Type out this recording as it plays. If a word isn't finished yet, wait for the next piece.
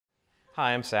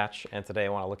Hi, I'm Satch, and today I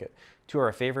want to look at two of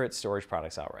our favorite storage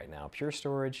products out right now, Pure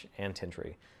Storage and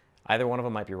Tintri. Either one of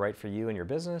them might be right for you and your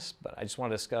business, but I just want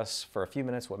to discuss for a few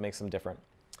minutes what makes them different.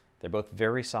 They're both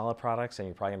very solid products, and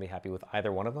you're probably going to be happy with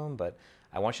either one of them, but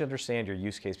I want you to understand your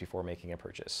use case before making a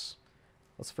purchase.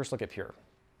 Let's first look at Pure.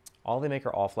 All they make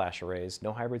are all-flash arrays.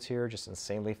 No hybrids here, just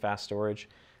insanely fast storage.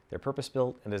 They're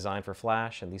purpose-built and designed for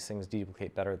flash, and these things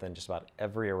deduplicate better than just about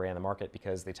every array on the market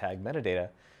because they tag metadata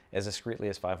as discreetly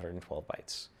as 512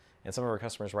 bytes. And some of our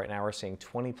customers right now are seeing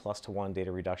 20+to1 data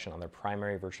reduction on their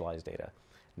primary virtualized data.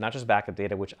 Not just backup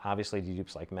data, which obviously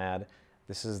dedupes like mad.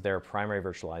 This is their primary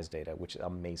virtualized data, which is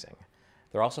amazing.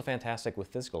 They're also fantastic with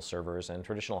physical servers and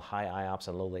traditional high IOPS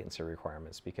and low latency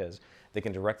requirements because they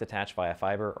can direct attach via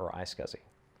fiber or iSCSI.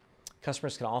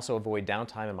 Customers can also avoid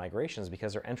downtime and migrations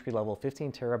because their entry-level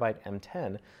 15 terabyte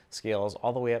M10 scales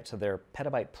all the way up to their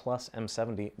petabyte plus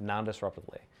M70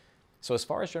 non-disruptively. So as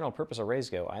far as general purpose arrays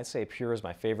go, I'd say Pure is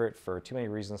my favorite for too many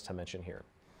reasons to mention here.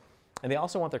 And they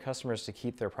also want their customers to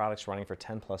keep their products running for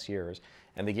 10+ years,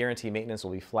 and they guarantee maintenance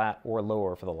will be flat or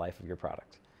lower for the life of your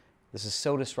product. This is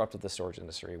so disruptive to the storage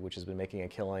industry, which has been making a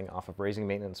killing off of raising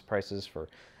maintenance prices for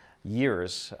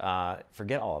years.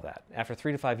 Forget all of that. After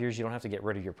 3 to 5 years, you don't have to get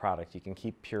rid of your product. You can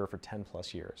keep Pure for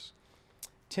 10+ years.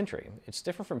 Tintri, it's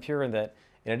different from Pure in that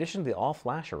in addition to the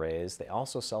all-flash arrays, they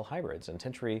also sell hybrids, and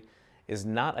Tintri is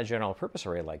not a general purpose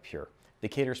array like Pure. They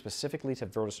cater specifically to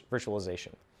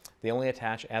virtualization. They only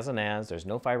attach as a NAS, there's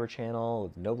no fiber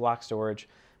channel, no block storage,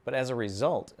 but as a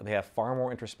result, they have far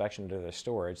more introspection into their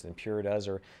storage than Pure does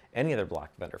or any other block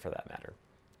vendor for that matter.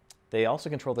 They also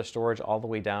control their storage all the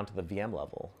way down to the VM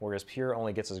level, whereas Pure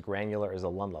only gets as granular as the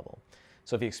LUN level.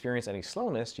 So if you experience any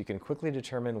slowness, you can quickly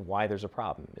determine why there's a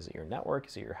problem. Is it your network?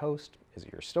 Is it your host? Is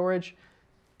it your storage?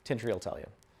 Tintri will tell you.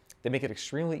 They make it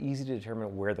extremely easy to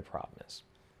determine where the problem is.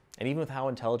 And even with how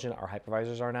intelligent our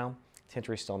hypervisors are now,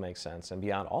 Tintri still makes sense. And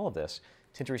beyond all of this,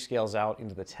 Tintri scales out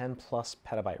into the 10+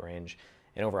 petabyte range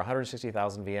in over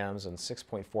 160,000 VMs and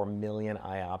 6.4 million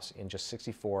IOPS in just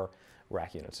 64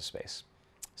 rack units of space.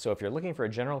 So if you're looking for a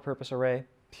general purpose array,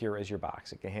 Pure is your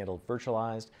box. It can handle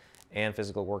virtualized and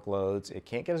physical workloads. It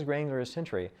can't get as granular as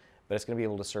Tintri, but it's going to be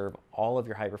able to serve all of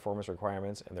your high performance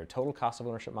requirements, and their total cost of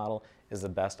ownership model is the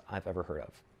best I've ever heard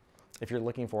of. If you're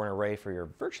looking for an array for your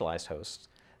virtualized hosts,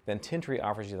 then Tintri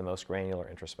offers you the most granular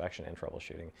introspection and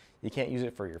troubleshooting. You can't use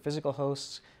it for your physical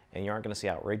hosts, and you aren't going to see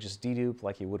outrageous dedupe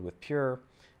like you would with Pure,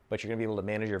 but you're going to be able to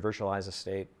manage your virtualized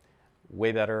estate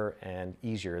way better and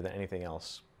easier than anything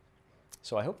else.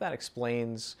 So I hope that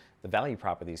explains the value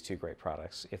prop of these two great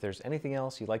products. If there's anything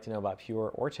else you'd like to know about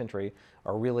Pure or Tintri,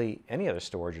 or really any other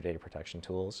storage or data protection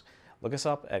tools, look us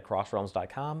up at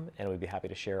CrossRealms.com, and we'd be happy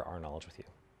to share our knowledge with you.